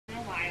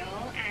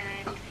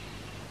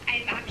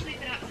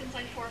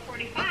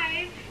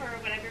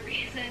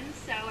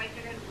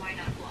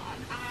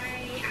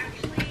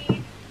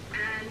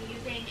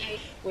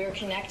you're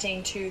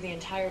connecting to the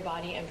entire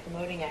body and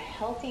promoting a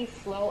healthy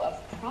flow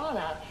of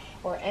prana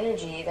or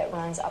energy that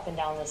runs up and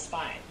down the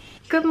spine.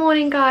 Good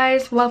morning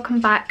guys, welcome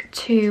back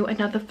to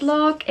another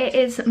vlog. It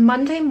is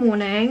Monday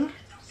morning.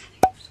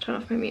 Let's turn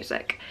off my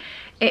music.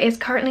 It is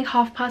currently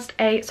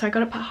 8:30, so I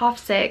got up at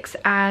 6:30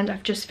 and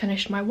I've just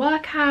finished my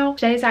workout.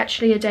 Today's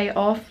actually a day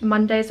off.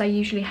 Mondays I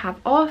usually have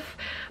off,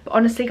 but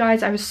honestly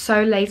guys, I was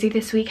so lazy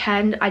this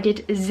weekend. I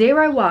did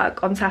zero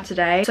work on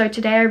Saturday, so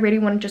today I really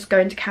want to just go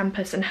into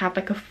campus and have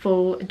like a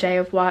full day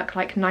of work,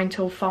 like 9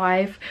 till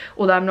 5,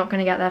 although I'm not going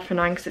to get there for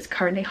 9 because it's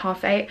currently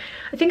 8:30.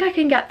 I think I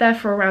can get there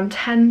for around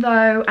 10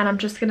 though, and I'm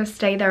just going to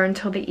stay there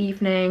until the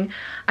evening.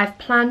 I've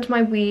planned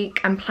my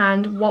week and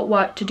planned what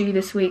work to do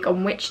this week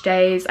on which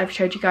days. I've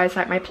showed you guys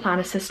like my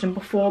planner system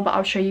before, but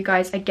I'll show you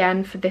guys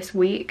again for this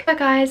week. So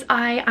guys,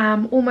 I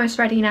am almost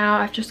ready now.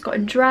 I've just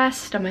gotten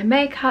dressed, done my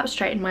makeup,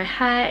 straightened my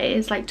hair. It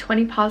is like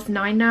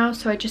 9:20 now,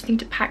 so I just need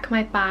to pack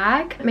my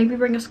bag. Maybe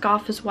bring a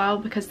scarf as well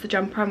because the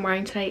jumper I'm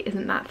wearing today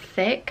isn't that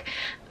thick.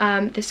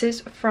 This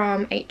is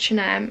from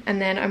H&M,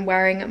 and then I'm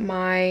wearing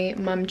my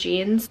mum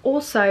jeans.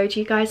 Also, do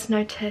you guys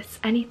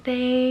notice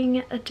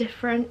anything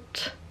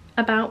different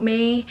about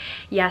me?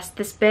 Yes,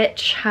 this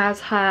bitch has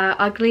her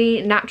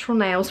ugly natural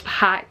nails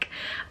back.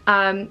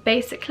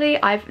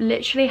 Basically I've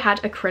literally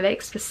had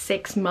acrylics for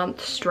 6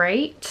 months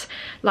straight,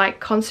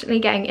 like constantly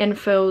getting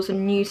infills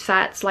and new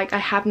sets. Like I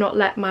have not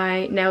let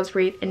my nails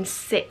breathe in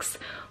 6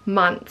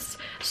 months.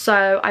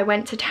 So I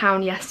went to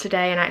town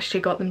yesterday and actually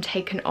got them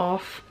taken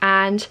off,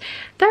 and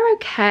they're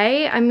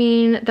okay. I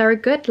mean, they're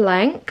a good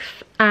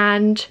length,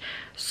 and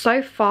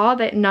so far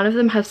that none of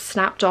them have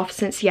snapped off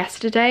since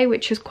yesterday,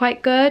 which is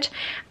quite good.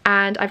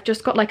 And I've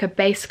just got like a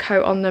base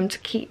coat on them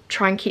to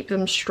try and keep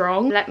them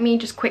strong. Let me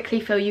just quickly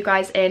fill you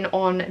guys in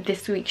on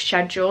this week's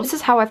schedule. This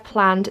is how I've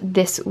planned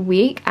this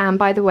week, and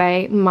by the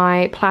way,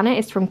 my planner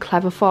is from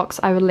Clever Fox.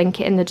 I will link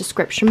it in the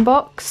description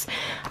box.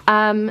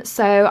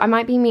 So I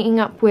might be meeting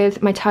up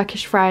with my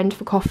Turkish friend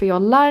for coffee or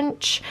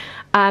lunch.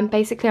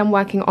 Basically I'm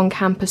working on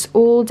campus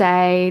all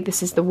day.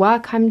 This is the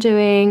work I'm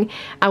doing.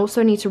 I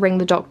also need to ring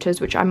the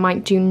doctors, which I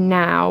might do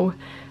now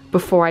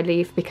before I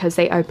leave because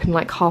they opened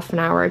like half an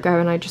hour ago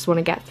and I just want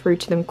to get through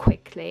to them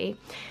quickly.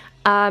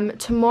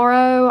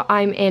 Tomorrow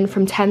I'm in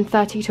from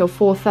 10:30 till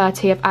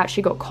 4:30. I've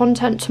actually got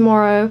content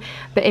tomorrow,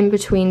 but in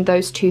between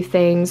those two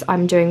things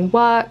I'm doing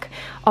work.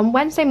 On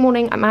Wednesday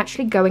morning I'm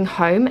actually going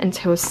home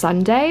until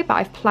Sunday, but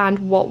I've planned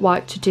what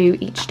work to do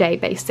each day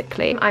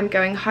basically. I'm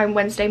going home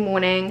Wednesday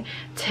morning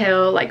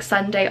till like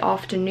Sunday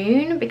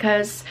afternoon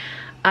because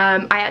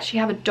I actually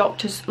have a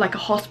doctor's, like a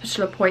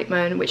hospital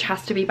appointment, which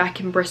has to be back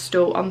in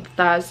Bristol on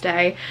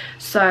Thursday.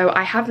 So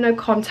I have no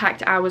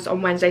contact hours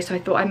on Wednesday, so I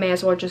thought I may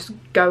as well just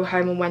go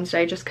home on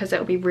Wednesday just because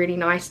it'll be really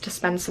nice to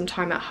spend some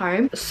time at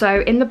home. So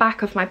in the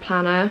back of my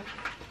planner,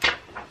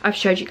 I've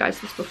showed you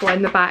guys this before,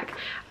 in the back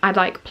I'd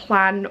like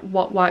plan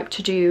what work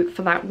to do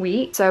for that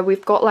week. So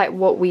we've got like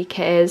what week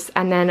it is,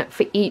 and then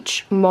for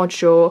each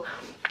module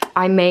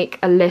I make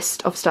a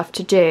list of stuff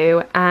to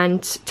do,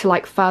 and to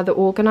like further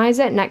organize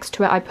it, next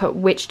to it I put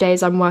which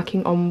days I'm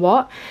working on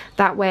what.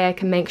 That way I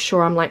can make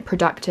sure I'm like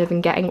productive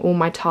and getting all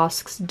my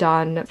tasks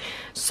done.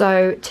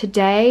 So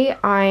today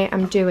I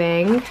am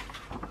doing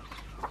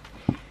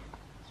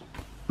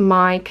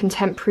my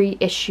contemporary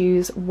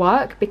issues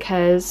work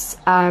because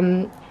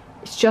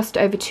it's just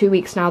over 2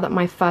 weeks now that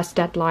my first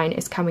deadline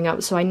is coming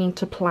up, so I need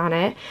to plan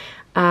it.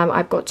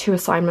 I've got 2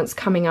 assignments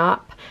coming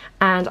up,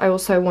 and I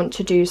also want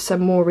to do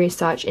some more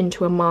research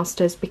into a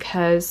master's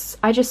because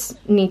I just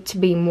need to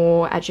be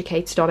more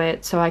educated on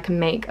it so I can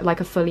make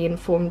like a fully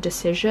informed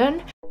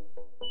decision.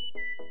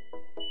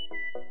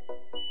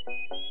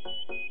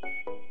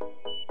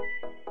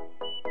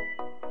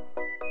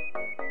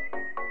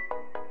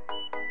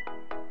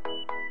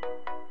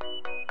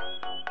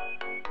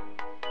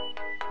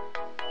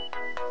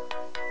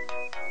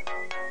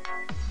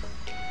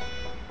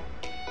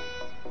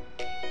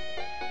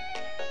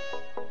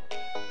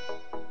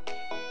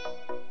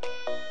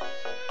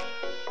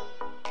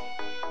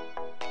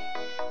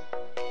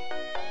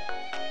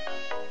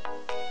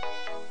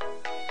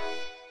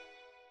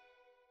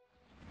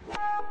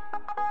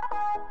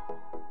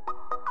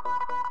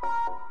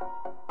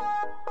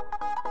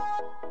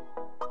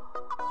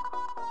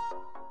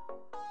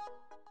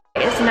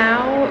 It's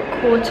now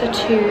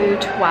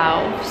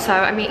 11:45, so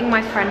I'm meeting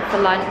my friend for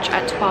lunch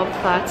at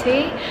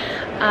 12:30.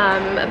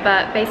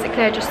 But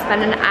basically I just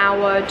spent an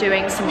hour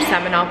doing some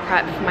seminar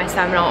prep for my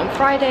seminar on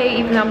Friday.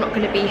 Even though I'm not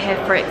going to be here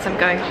for it because I'm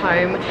going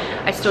home,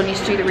 I still need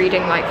to do the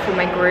reading like for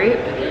my group.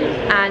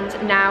 And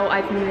now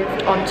I've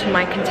moved on to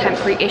my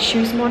contemporary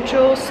issues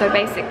module. So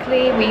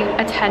basically we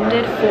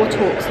attended 4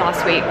 talks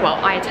last week. Well,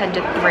 I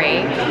attended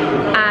 3,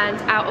 and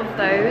out of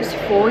those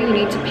 4 you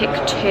need to pick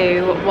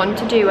 2, one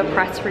to do a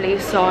press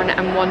release on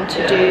and one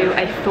to do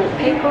a thought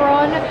paper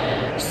on.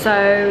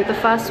 So the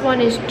first one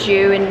is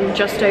due in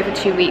just over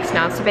 2 weeks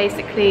now. So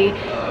basically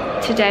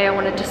today I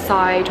want to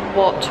decide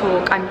what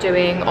talk I'm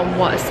doing on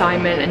what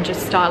assignment and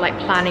just start like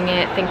planning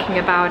it, thinking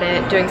about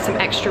it, doing some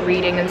extra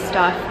reading and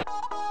stuff.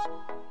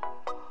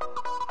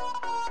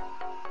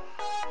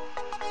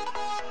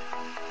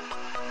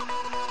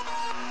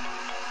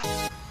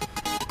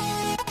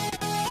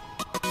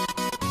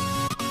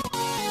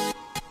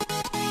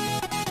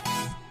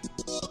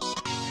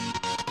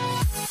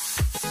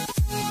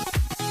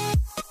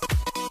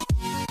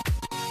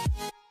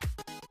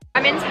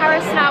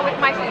 terrace now with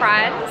my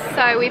friends.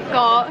 So we've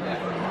got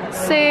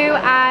Sue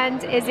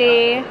and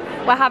Izzy.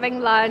 We're having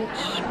lunch.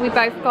 We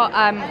both got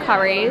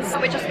curries.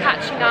 We're just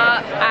catching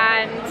up,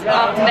 and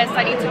after this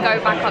I need to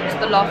go back up to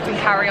the loft and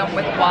carry on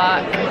with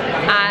work,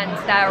 and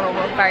they're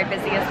all very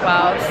busy as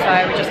well,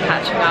 so we're just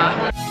catching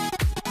up.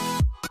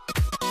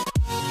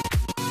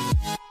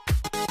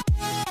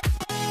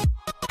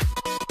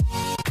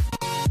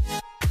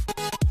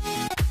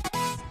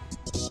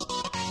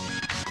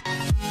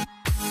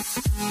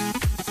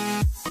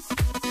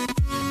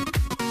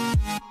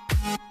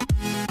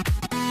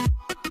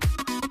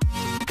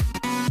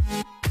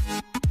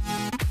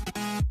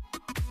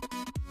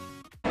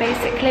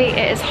 Basically,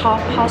 it is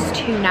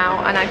 2:30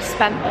 now, and I've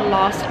spent the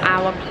last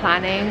hour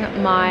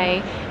planning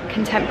my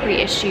contemporary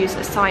issues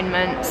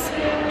assignments,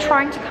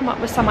 trying to come up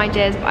with some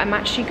ideas, but I'm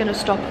actually going to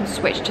stop and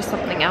switch to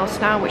something else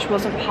now, which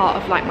wasn't part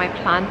of like my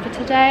plan for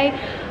today.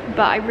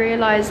 But I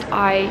realized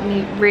I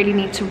really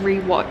need to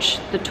rewatch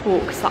the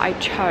talks that I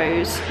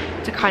chose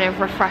to kind of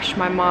refresh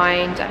my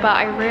mind. But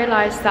I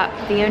realized that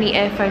the only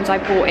earphones I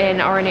bought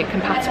in are only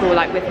compatible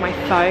like with my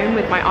phone,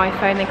 with my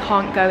iPhone. They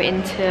can't go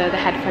into the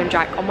headphone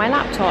jack on my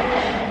laptop,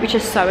 which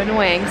is so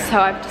annoying. So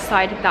I've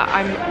decided that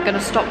I'm gonna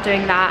stop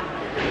doing that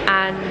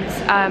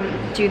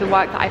and do the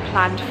work that I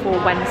planned for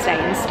Wednesday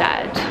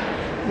instead,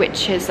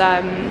 which is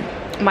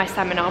my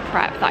seminar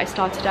prep that I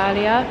started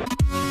earlier.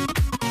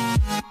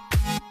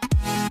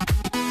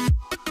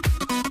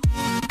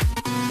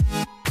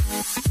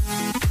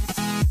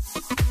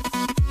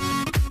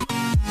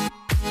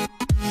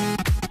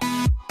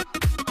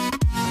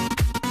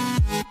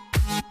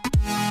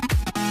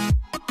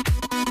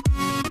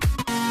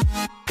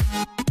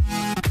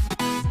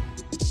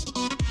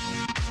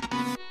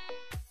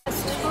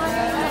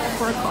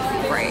 For a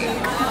coffee break.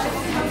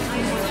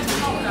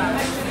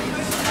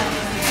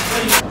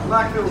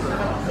 Black filter.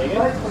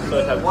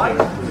 White?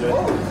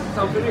 Oh,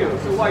 so video.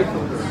 So white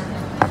filter.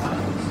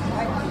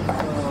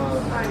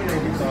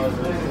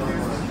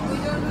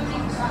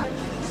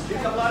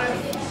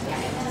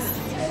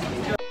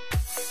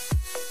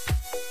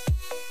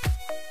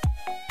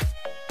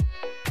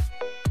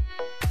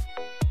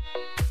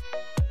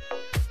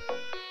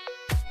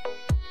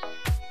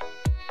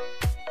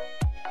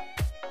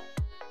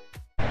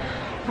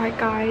 Right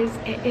guys,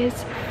 it is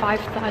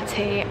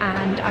 5:30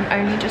 and I'm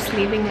only just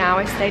leaving now.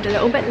 I stayed a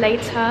little bit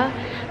later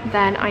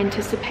than I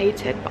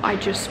anticipated, but I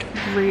just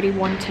really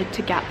wanted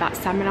to get that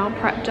seminar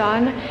prep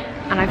done,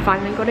 and I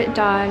finally got it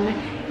done.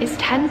 It's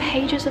 10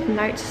 pages of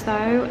notes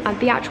though, and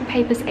the actual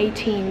paper's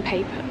 18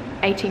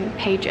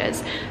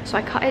 pages, so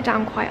I cut it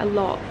down quite a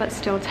lot, but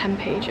still 10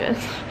 pages.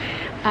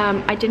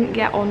 I didn't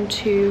get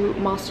onto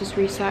master's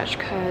research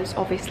because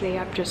obviously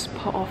I've just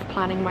put off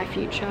planning my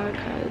future,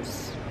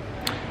 because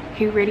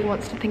who really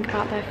wants to think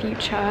about their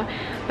future?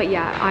 But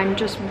yeah, I'm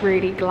just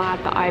really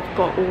glad that I've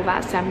got all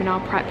that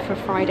seminar prep for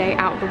Friday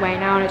out of the way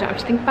now, and I don't have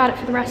to think about it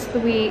for the rest of the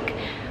week.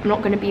 I'm not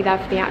going to be there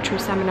for the actual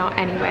seminar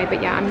anyway,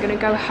 but yeah, I'm going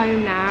to go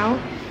home now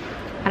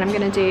and I'm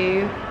going to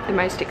do the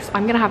most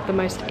I'm going to have the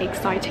most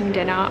exciting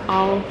dinner.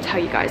 I'll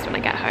tell you guys when I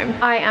get home.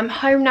 I am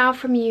home now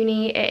from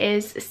uni. It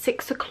is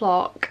 6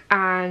 o'clock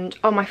and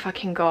oh my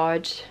fucking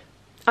god,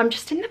 I'm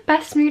just in the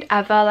best mood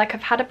ever. Like,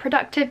 I've had a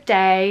productive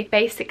day.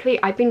 Basically,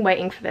 I've been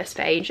waiting for this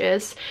for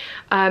ages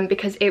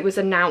because it was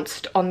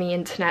announced on the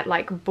internet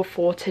like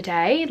before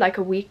today, like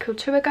a week or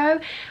two ago.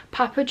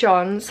 Papa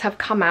John's have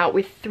come out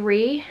with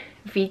 3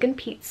 vegan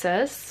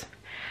pizzas,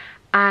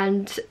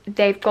 and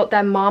they've got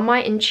their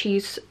Marmite and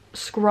cheese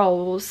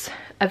scrolls,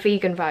 a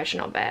vegan version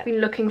of it. I've been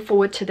looking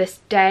forward to this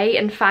day.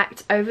 In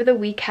fact, over the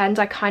weekend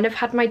I kind of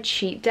had my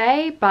cheat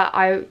day, but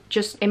I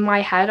just, in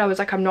my head, I was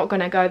like, I'm not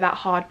gonna go that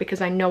hard because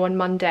I know on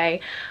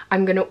Monday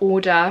I'm gonna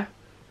order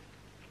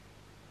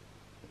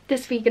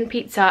this vegan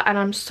pizza, and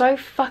I'm so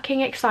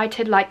fucking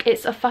excited. Like,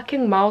 it's a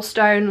fucking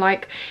milestone.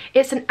 Like,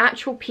 it's an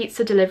actual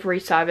pizza delivery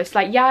service.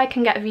 Like, yeah, I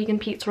can get a vegan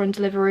pizza on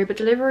delivery, but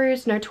delivery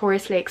is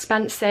notoriously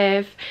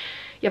expensive.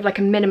 You have like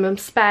a minimum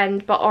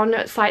spend, but on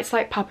sites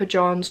like Papa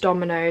John's,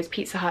 Domino's,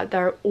 Pizza Hut,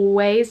 there are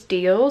always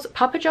deals.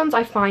 Papa John's,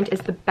 I find,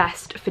 is the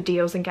best for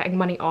deals and getting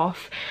money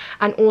off,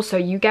 and also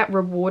you get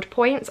reward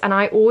points, and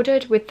I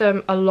ordered with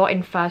them a lot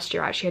in first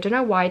year actually. I don't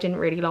know why I didn't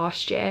really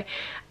last year,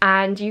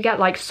 and you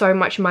get like so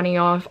much money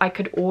off. I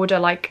could order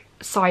like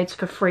sides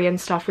for free and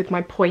stuff with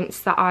my points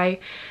that I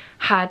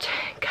had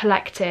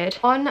collected.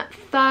 On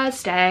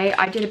Thursday,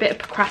 I did a bit of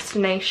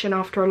procrastination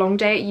after a long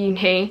day at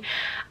uni,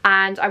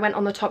 and I went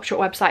on the Topshop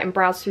website and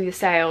browsed through the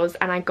sales,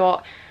 and I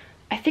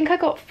think I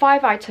got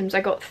 5 items.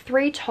 I got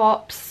 3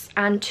 tops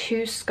and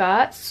 2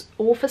 skirts,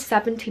 all for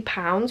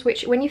 £70,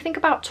 which, when you think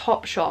about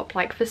Topshop,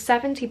 like for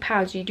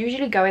 £70 you'd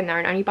usually go in there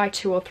and only buy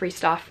 2 or 3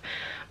 stuff,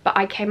 but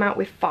I came out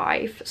with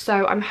 5.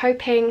 So I'm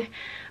hoping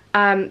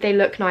they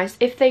look nice.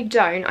 If they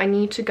don't, I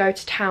need to go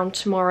to town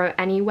tomorrow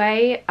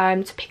anyway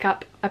to pick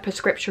up a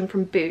prescription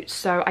from Boots,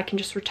 so I can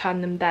just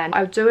return them then.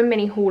 I'll do a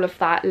mini haul of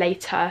that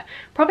later.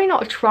 Probably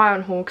not a try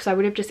on haul because I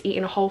would have just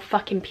eaten a whole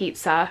fucking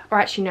pizza. Or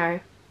actually no,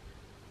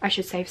 I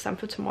should save some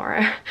for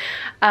tomorrow.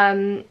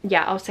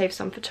 Yeah, I'll save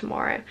some for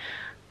tomorrow.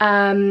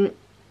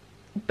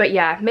 But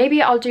yeah,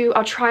 maybe I'll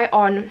try it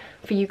on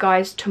for you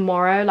guys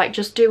tomorrow, like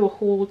just do a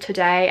haul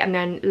today, and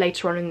then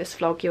later on in this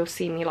vlog you'll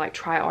see me like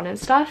try it on and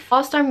stuff.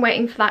 Whilst I'm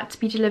waiting for that to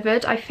be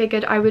delivered, I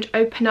figured I would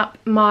open up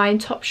my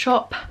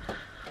Topshop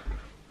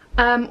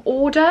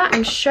order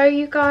and show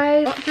you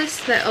guys. Got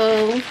this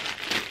little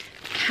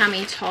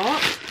cami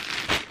top.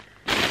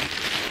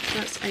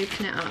 Let's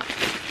open it up.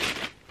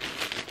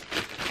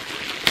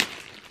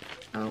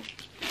 Oh.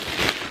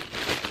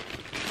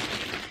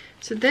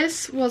 So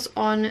this was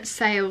on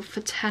sale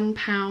for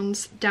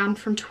 £10, down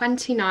from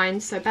 29,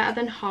 so better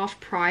than half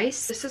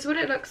price. This is what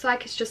it looks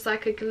like. It's just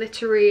like a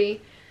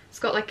glittery, it's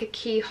got like a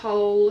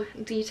keyhole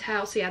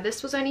detail. So yeah,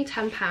 this was only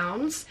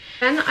 £10.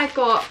 Then I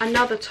got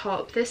another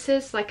top. This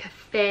is like a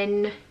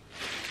thin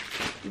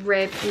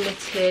rib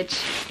knitted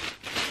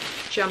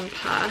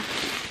jumper.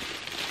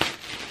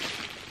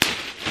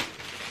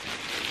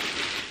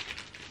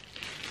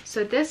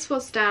 So this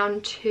was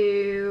down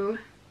to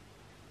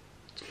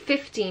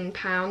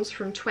 £15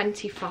 from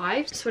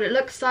 25. That's what it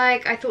looks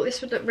like. I thought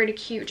this would look really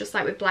cute just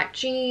like with black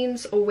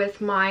jeans or with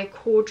my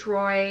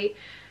corduroy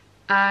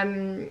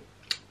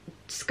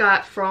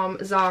skirt from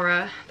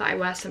Zara that I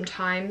wear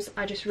sometimes.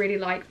 I just really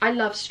like, I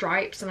love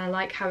stripes and I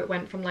like how it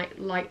went from like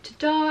light to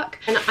dark.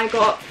 And I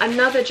got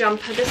another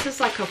jumper. This is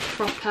like a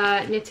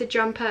proper knitted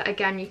jumper.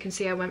 Again, you can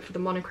see I went for the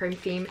monochrome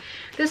theme.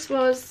 This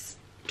was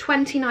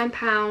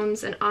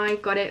 £29 and I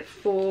got it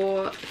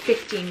for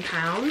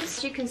 £15.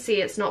 As you can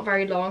see, it's not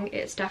very long.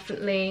 It's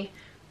definitely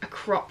a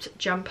cropped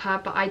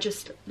jumper, but I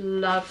just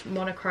love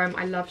monochrome.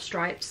 I love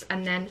stripes.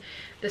 And then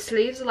the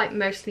sleeves are like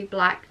mostly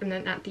black, and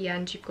then at the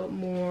end you've got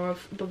more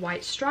of the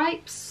white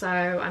stripes, so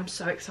I'm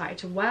so excited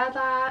to wear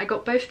that. I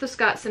got both the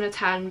skirts in a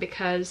 10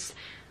 because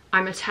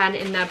I'm a 10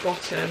 in their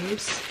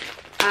bottoms.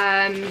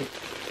 And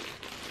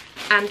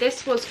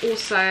this was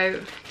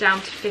also down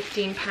to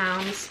 £15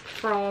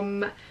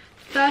 from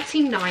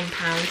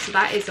 £39, so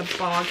that is a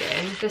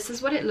bargain. This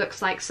is what it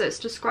looks like. So it's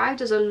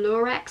described as a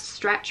lurex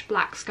stretch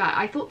black skirt.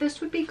 I thought this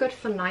would be good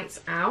for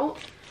nights out.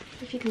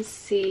 If you can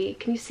see,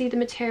 can you see the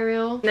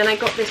material? And then I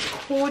got this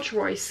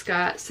corduroy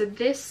skirt. So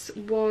this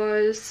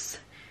was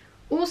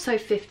also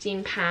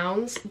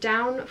 £15,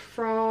 down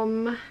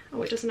from,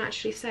 oh, it doesn't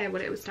actually say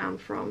what it was down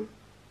from.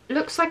 It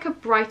looks like a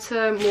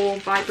brighter, more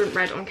vibrant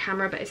red on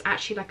camera, but it's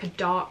actually like a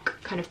dark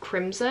kind of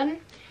crimson.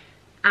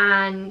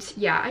 And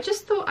yeah, I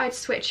just thought I'd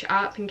switch it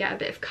up and get a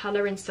bit of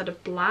colour instead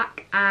of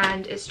black,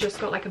 and it's just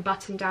got like a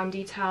button down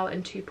detail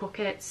and 2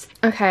 pockets.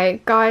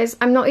 Okay guys,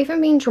 I'm not even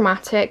being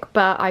dramatic,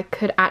 but I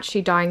could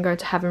actually die and go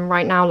to heaven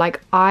right now.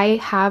 Like, I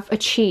have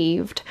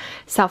achieved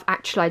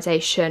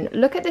self-actualization.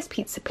 Look at this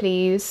pizza,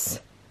 please.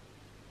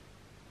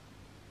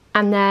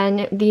 And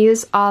then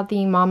these are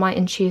the Marmite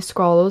and cheese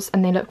scrolls,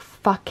 and they look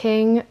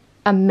fucking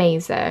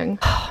amazing.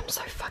 Oh, I'm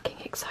so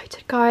fucking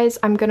excited, guys.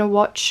 I'm gonna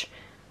watch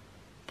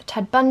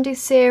Ted Bundy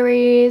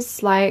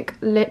series. Like,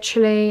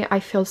 literally,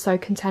 I feel so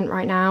content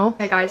right now.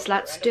 Okay guys,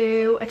 let's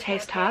do a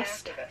taste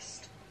test.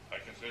 I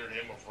considered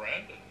him a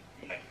friend.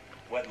 And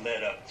what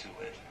led up to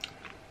it?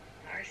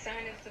 Our son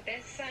is the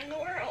best son in the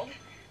world.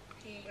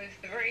 He was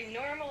a very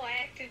normal,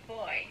 active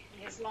boy.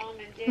 His mom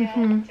and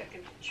dad took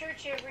him to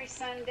church every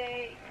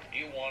Sunday.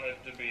 He wanted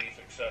to be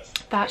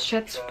successful. That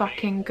shit's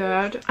fucking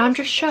good. I'm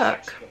just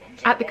shook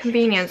at the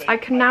convenience. I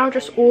can now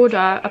just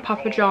order a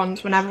Papa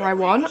John's whenever I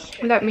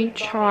want. Let me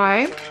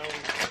try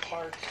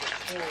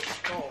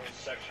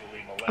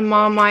a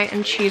Marmite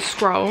and cheese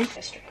scroll.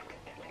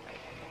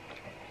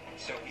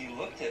 So he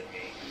looked at me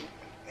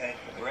and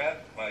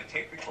grabbed my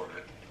tape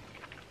recorder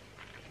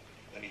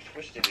and he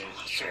twisted in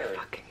his chair.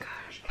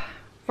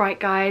 Right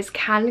guys,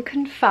 can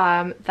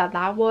confirm that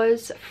that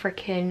was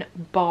freaking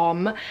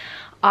bomb.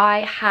 I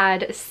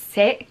had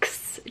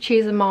 6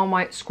 cheese and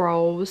Marmite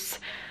scrolls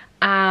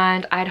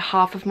and I had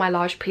half of my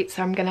large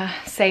pizza. I'm gonna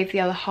save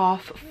the other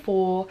half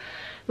for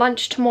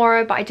lunch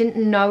tomorrow, but I didn't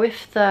know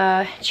if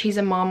the cheese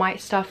and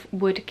Marmite stuff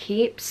would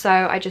keep, so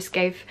I just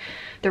gave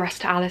the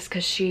rest to Alice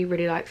because she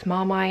really likes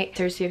Marmite.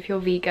 Seriously, if you're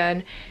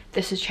vegan,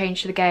 this has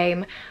changed the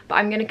game. But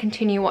I'm gonna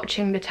continue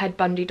watching the Ted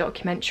Bundy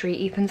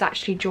documentary. Ethan's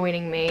actually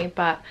joining me,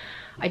 but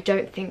I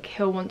don't think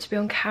he'll want to be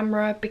on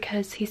camera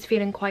because he's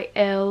feeling quite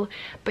ill.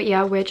 But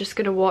yeah, we're just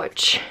gonna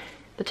watch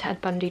the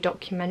Ted Bundy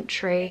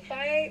documentary. If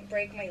I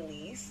break my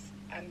lease,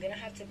 I'm gonna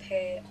have to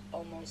pay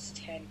almost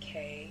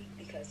 10K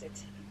because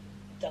it's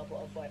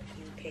double of what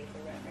you pay for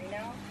rent right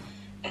now.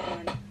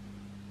 And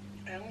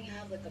I only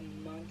have like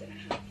a month and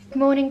a half. Good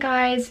morning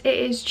guys, it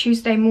is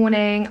Tuesday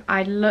morning.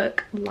 I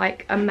look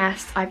like a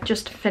mess. I've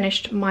just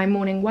finished my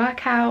morning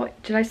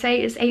workout. Did I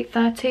say it's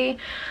 8:30?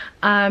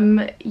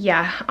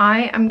 Yeah,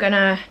 I am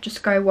gonna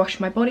just go wash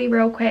my body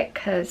real quick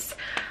because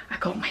I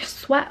got my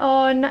sweat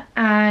on,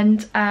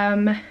 and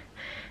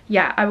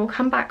yeah, I will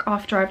come back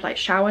after I've like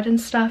showered and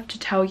stuff to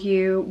tell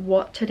you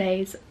what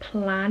today's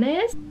plan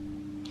is.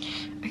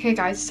 Okay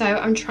guys, so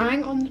I'm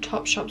trying on the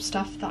Topshop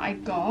stuff that I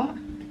got.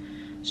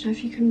 I don't know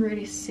if you can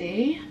really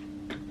see.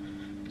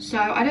 So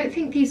I don't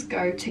think these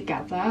go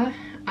together.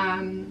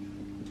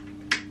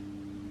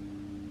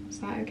 Is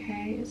that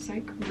okay? It's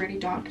like really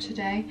dark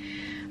today.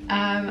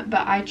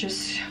 but I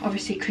just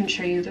obviously couldn't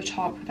show you the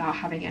top without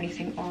having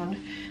anything on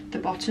the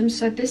bottom.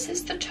 So this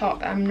is the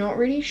top. I'm not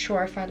really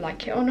sure if I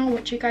like it or not.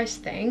 What do you guys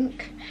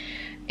think?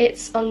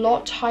 It's a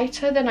lot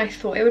tighter than I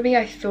thought it would be.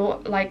 I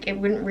thought like it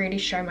wouldn't really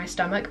show my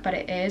stomach, but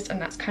it is,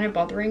 and that's kind of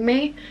bothering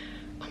me.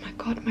 Oh my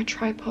god, my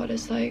tripod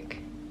is like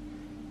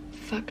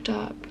fucked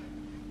up.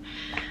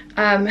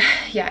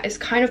 Yeah, it's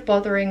kind of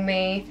bothering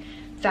me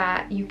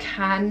that you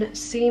can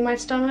see my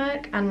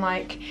stomach, and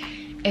like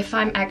if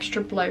I'm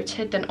extra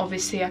bloated, then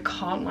obviously I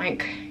can't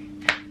like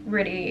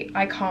really,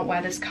 I can't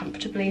wear this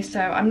comfortably, so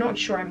I'm not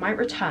sure. I might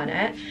return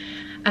it.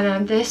 And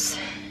then this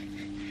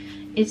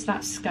is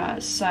that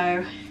skirt.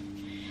 So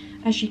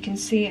as you can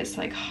see, it's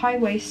like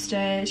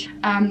high-waisted.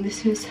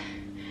 This is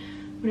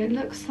what it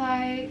looks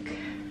like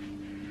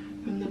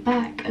from the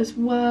back as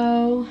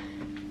well.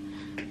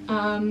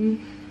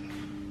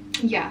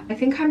 Yeah, I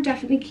think I'm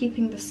definitely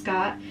keeping the skirt.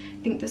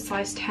 I think the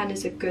size 10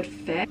 is a good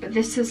fit. But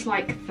this is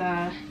like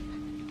the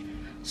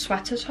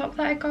sweater top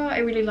that I got. I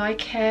really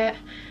like it.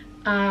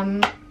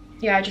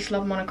 Yeah, I just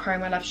love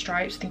monochrome. I love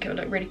stripes. I think it would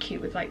look really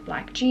cute with like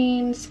black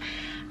jeans.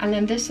 And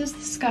then this is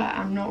the skirt.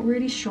 I'm not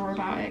really sure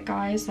about it,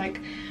 guys.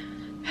 Like,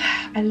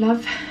 I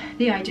love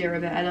the idea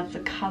of it. I love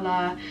the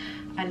color.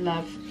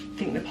 I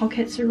think the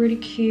pockets are really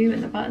cute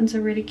and the buttons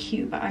are really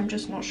cute, but I'm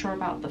just not sure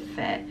about the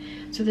fit.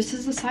 So this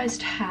is the size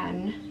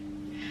 10.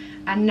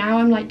 And now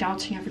I'm like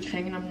doubting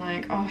everything, and I'm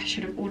like, oh, I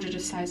should have ordered a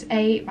size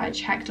 8, but I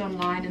checked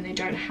online and they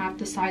don't have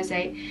the size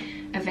 8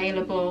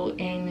 available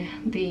in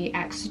the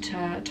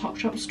Exeter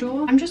Topshop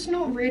store. I'm just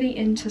not really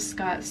into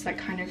skirts that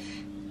kind of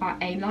are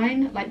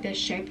A-line, like this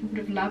shape. I would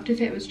have loved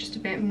if it was just a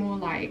bit more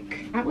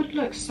like, that would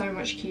look so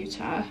much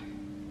cuter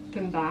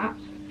than that,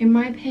 in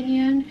my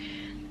opinion.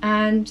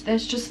 And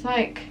there's just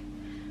like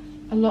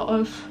a lot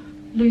of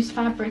loose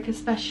fabric,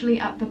 especially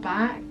at the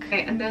back.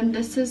 Okay, and then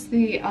this is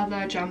the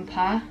other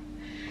jumper,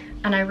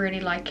 and I really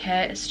like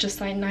it. It's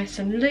just like nice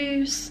and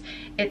loose.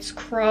 It's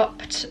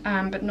cropped,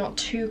 but not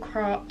too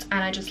cropped,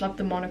 and I just love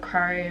the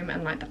monochrome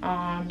and like the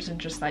arms and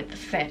just like the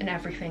fit and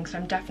everything, so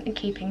I'm definitely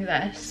keeping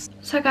this.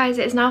 So guys,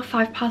 it is now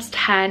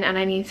 10:05 and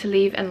I need to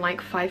leave in like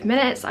 5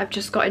 minutes. I've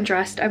just gotten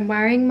dressed. I'm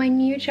wearing my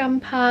new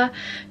jumper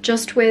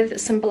just with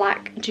some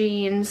black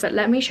jeans, but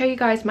let me show you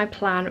guys my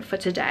plan for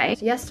today.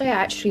 So yesterday I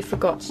actually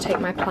forgot to take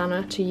my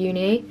planner to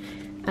uni,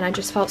 and I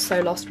just felt so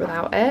lost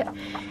without it.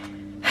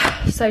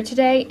 So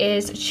today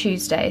is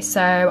Tuesday,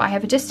 so I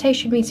have a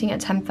dissertation meeting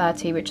at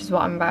 10:30, which is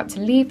what I'm about to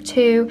leave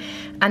to,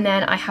 and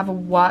then I have a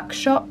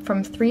workshop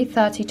from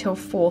 3:30 till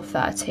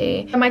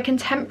 4:30. And my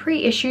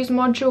contemporary issues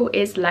module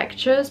is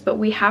lectures, but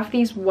we have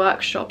these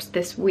workshops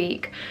this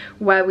week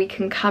where we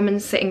can come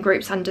and sit in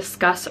groups and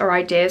discuss our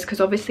ideas,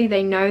 because obviously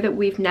they know that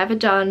we've never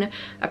done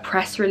a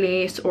press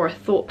release or a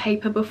thought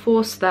paper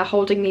before, so they're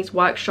holding these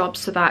workshops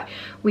so that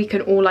we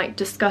can all like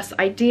discuss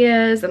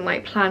ideas and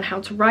like plan how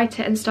to write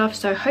it and stuff.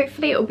 So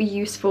hopefully it'll be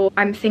useful.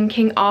 I'm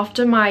thinking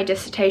after my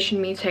dissertation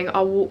meeting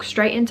I'll walk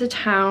straight into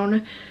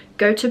town,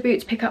 go to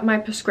Boots, pick up my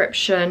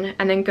prescription,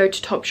 and then go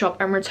to Topshop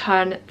and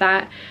return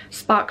that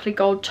sparkly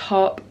gold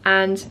top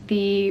and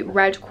the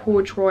red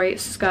corduroy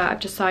skirt. I've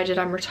decided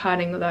I'm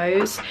returning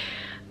those.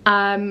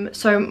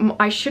 So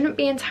I shouldn't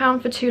be in town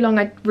for too long.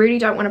 I really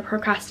don't want to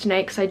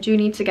procrastinate because I do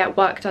need to get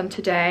work done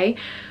today.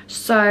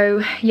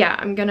 So yeah,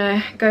 I'm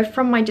gonna go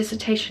from my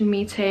dissertation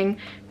meeting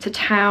to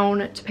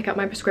town to pick up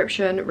my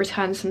prescription,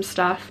 return some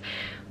stuff,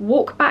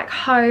 walk back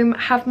home,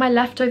 have my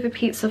leftover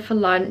pizza for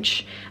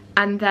lunch,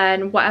 and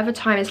then whatever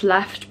time is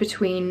left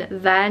between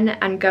then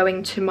and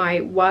going to my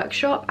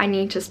workshop I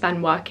need to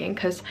spend working,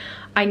 because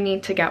I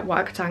need to get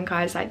work done,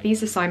 guys. Like,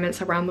 these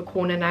assignments are around the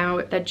corner now.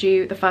 They're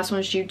due, the first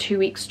one's due 2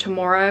 weeks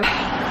tomorrow.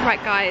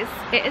 Right guys,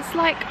 it is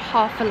like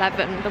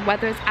 11:30. The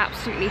weather is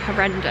absolutely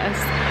horrendous.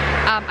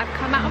 I've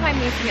come out of my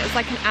meeting. It was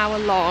like an hour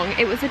long.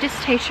 It was a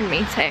dissertation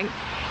meeting.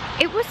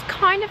 It was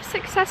kind of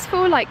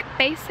successful. Like,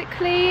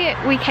 basically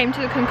we came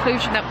to the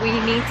conclusion that we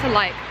need to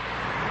like,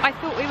 I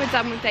thought we were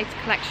done with data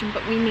collection,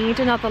 but we need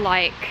another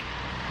like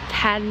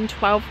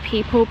 10-12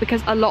 people,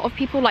 because a lot of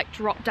people like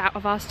dropped out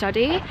of our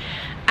study.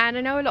 And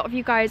I know a lot of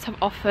you guys have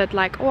offered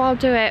like, oh, I'll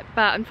do it,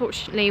 but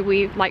unfortunately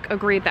we like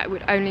agreed that it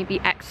would only be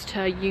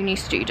Exeter uni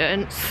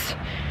students.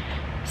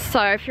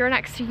 So if you're an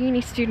Exeter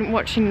uni student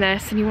watching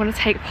this and you want to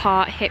take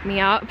part, hit me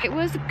up. It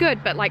was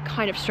good, but like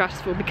kind of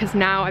stressful, because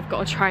now I've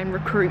got to try and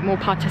recruit more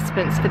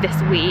participants for this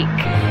week.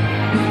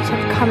 So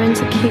I've come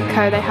into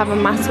Kiko. They have a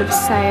massive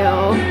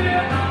sale.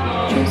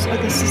 Oh,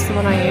 this is the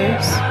one I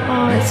use.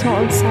 Oh, it's not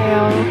on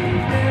sale.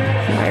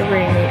 I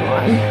really need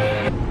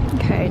one.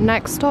 Okay,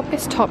 next stop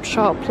is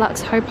Topshop.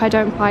 Let's hope I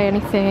don't buy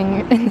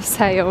anything in the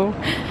sale.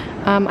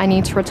 I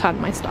need to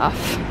return my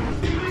stuff.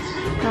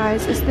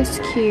 Guys, is this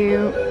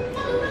cute?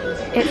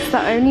 It's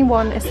the only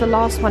one, it's the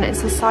last one.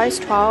 It's a size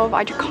 12.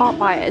 I just can't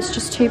buy it, it's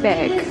just too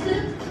big.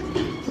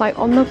 Like,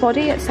 on the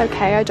body it's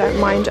okay, I don't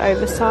mind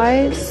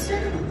oversize,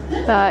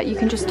 but you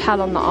can just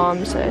tell on the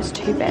arms that it's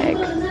too big.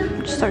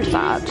 It's so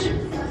sad.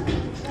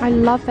 I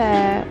love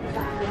it.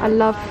 I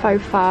love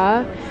faux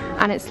fur,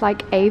 and it's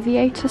like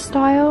aviator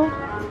style.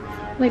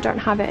 They don't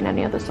have it in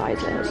any other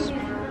sizes.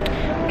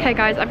 Okay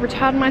guys, I've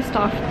returned my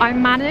stuff. I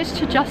managed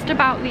to just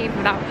about leave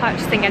without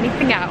purchasing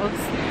anything else.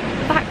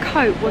 That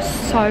coat was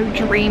so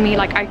dreamy,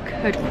 like I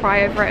could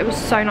cry over it. It was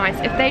so nice.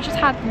 If they just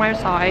had my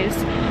size,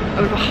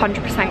 I would have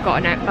 100%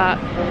 gotten it, but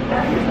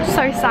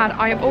so sad.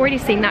 I have already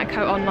seen that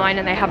coat online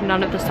and they have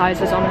none of the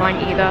sizes online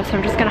either, so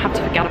I'm just gonna have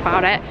to forget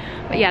about it.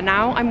 But yeah,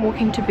 now I'm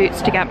walking to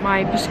Boots to get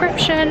my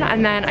prescription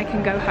and then I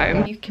can go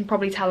home. You can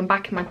probably tell I'm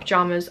back in my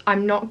pajamas.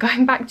 I'm not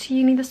going back to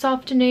uni this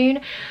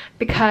afternoon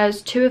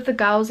because 2 of the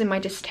girls in my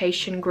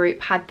dissertation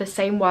group had the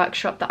same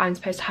workshop that I'm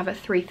supposed to have at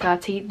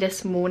 3:30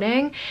 this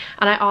morning,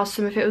 and I asked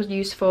them if it was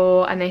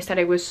useful and they said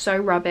it was so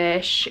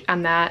rubbish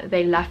and that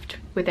they left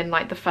within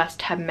like the first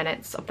 10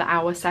 minutes of the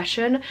hour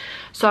session.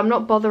 So I'm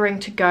not bothering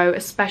to go,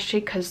 especially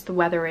because the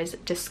weather is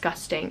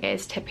disgusting. It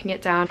is tipping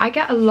it down. I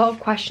get a lot of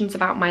questions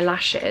about my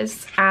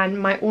lashes, and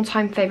my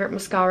all-time favorite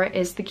mascara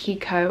is the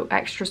Kiko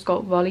Extra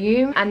Sculpt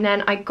Volume, and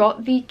then I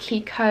got the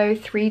Kiko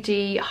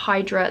 3D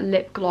Hydra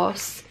lip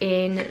gloss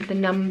in the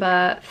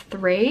number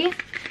 3.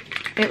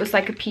 It was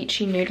like a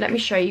peachy nude. Let me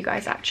show you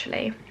guys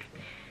actually.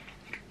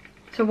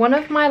 So one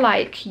of my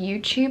like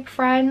YouTube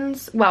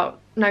friends, well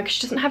no, because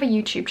she doesn't have a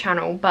YouTube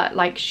channel, but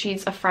like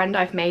she's a friend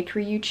I've made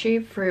through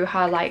YouTube through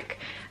her like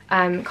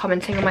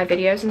commenting on my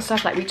videos and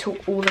stuff. Like we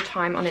talk all the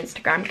time on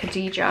Instagram.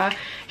 Khadija,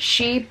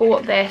 she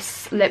bought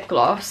this lip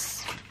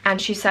gloss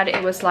and she said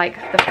it was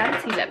like the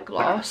fancy lip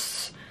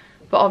gloss,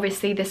 but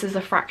obviously this is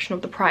a fraction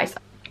of the price.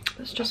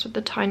 It's just with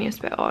the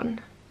tiniest bit on.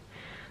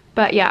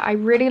 But yeah, I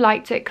really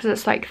liked it because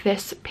it's like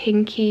this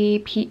pinky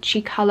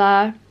peachy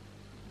colour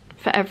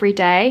for every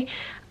day.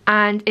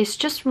 And it's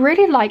just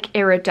really like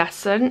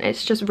iridescent.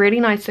 It's just really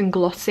nice and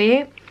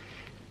glossy.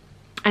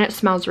 And it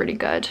smells really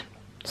good.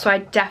 So I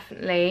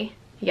definitely,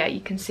 yeah,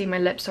 you can see my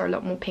lips are a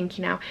lot more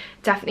pinky now.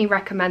 Definitely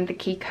recommend the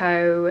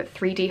Kiko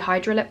 3D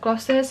Hydra lip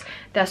glosses.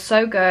 They're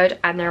so good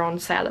and they're on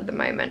sale at the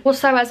moment.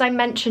 Also, as I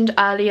mentioned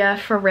earlier,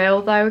 for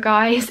real though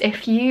guys,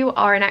 if you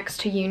are an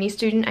Exeter uni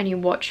student and you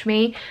watch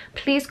me,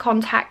 please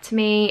contact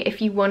me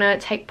if you want to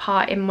take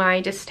part in my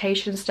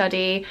dissertation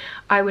study.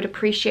 I would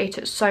appreciate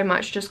it so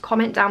much. Just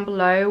comment down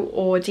below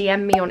or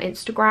DM me on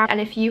Instagram. And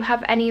if you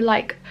have any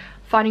like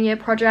final year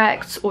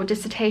projects or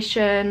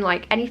dissertation,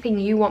 like anything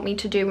you want me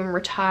to do in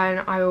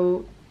return, I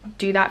will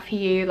do that for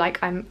you.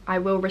 Like I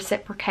will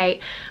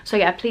reciprocate. So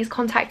yeah, please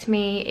contact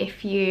me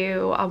if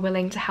you are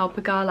willing to help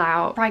a girl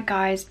out. Right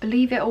guys,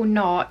 believe it or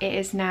not, it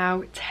is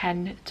now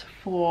 10 to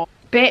 4.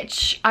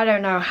 Bitch, I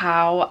don't know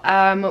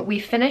how. We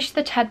finished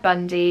the Ted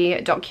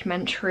Bundy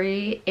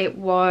documentary. It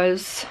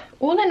was,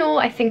 all in all,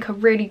 I think a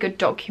really good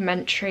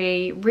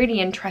documentary, really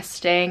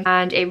interesting,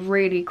 and it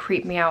really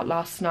creeped me out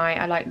last night.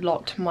 I like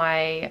locked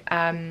my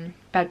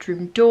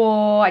bedroom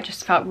door. I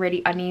just felt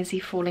really uneasy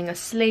falling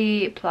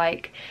asleep.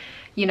 Like,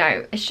 you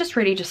know, it's just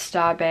really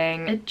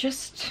disturbing.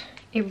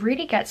 It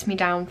really gets me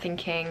down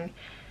thinking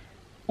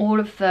all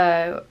of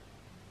the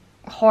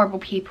horrible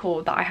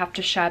people that I have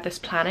to share this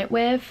planet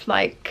with.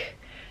 Like,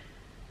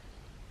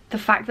 the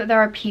fact that there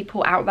are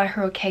people out there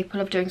who are capable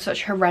of doing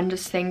such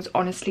horrendous things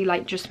honestly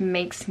like just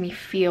makes me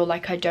feel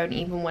like I don't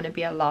even want to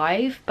be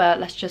alive. But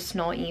let's just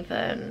not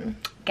even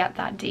get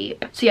that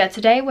deep. So yeah,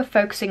 today we're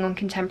focusing on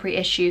contemporary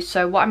issues.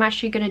 So what I'm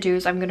actually going to do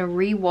is I'm going to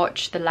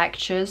re-watch the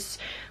lectures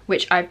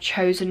which I've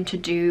chosen to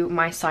do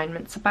my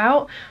assignments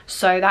about.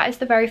 So that is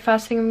the very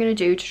first thing I'm going to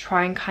do, to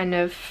try and kind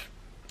of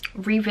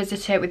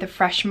revisit it with a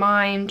fresh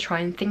mind,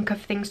 try and think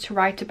of things to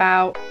write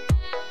about.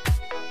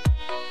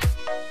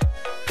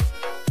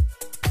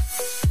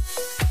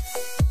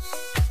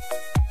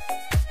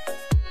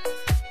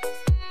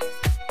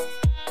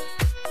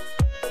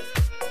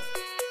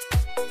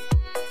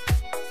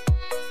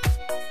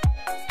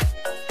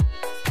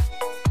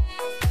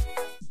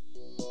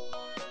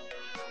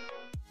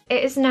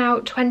 It is now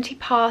 20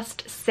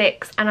 past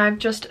 6 and I've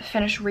just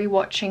finished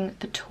rewatching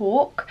the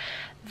talk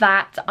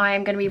that I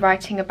am going to be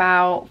writing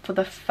about for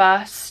the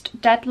first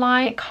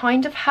deadline. It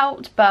kind of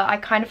helped, but I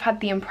kind of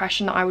had the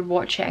impression that I would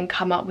watch it and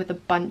come up with a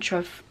bunch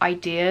of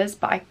ideas,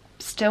 but I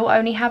still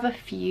only have a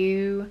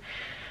few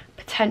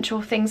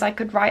potential things I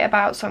could write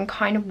about, so I'm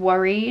kind of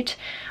worried.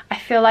 I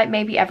feel like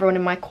maybe everyone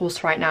in my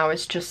course right now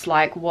is just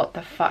like, what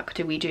the fuck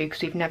do we do,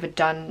 because we've never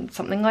done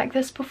something like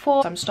this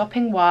before. So I'm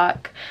stopping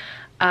work.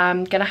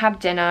 I'm gonna have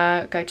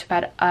dinner, go to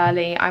bed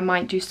early. I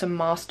might do some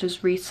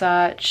master's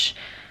research.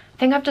 I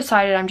think I've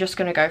decided I'm just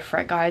gonna go for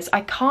it, guys. I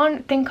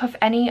can't think of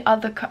any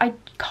other,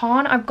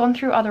 I've gone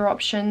through other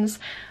options.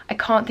 I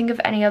can't think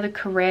of any other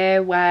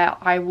career where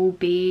I will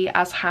be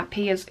as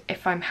happy as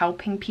if I'm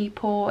helping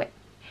people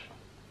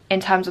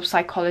in terms of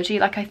psychology.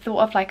 Like, I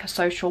thought of like a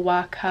social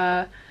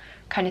worker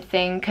kind of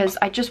thing, because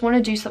I just want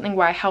to do something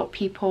where I help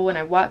people and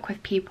I work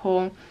with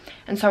people.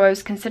 And so I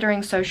was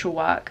considering social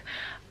work.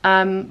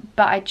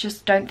 But I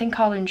just don't think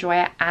I'll enjoy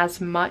it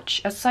as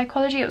much as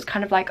psychology. It was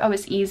kind of like, oh,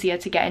 it's easier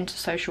to get into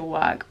social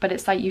work, but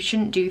it's like, you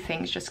shouldn't do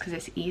things just because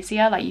it's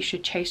easier. Like, you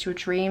should chase your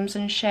dreams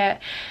and shit.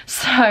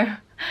 So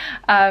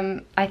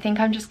I think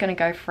I'm just gonna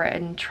go for it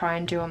and try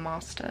and do a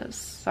master's.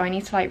 So I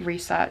need to like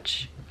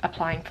research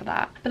applying for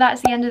that. But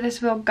that's the end of this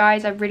vlog,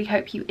 guys. I really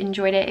hope you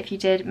enjoyed it. If you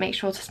did, make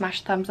sure to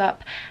smash a thumbs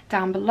up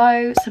down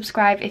below,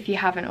 subscribe if you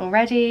haven't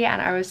already,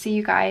 and I will see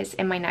you guys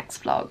in my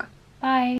next vlog. Bye.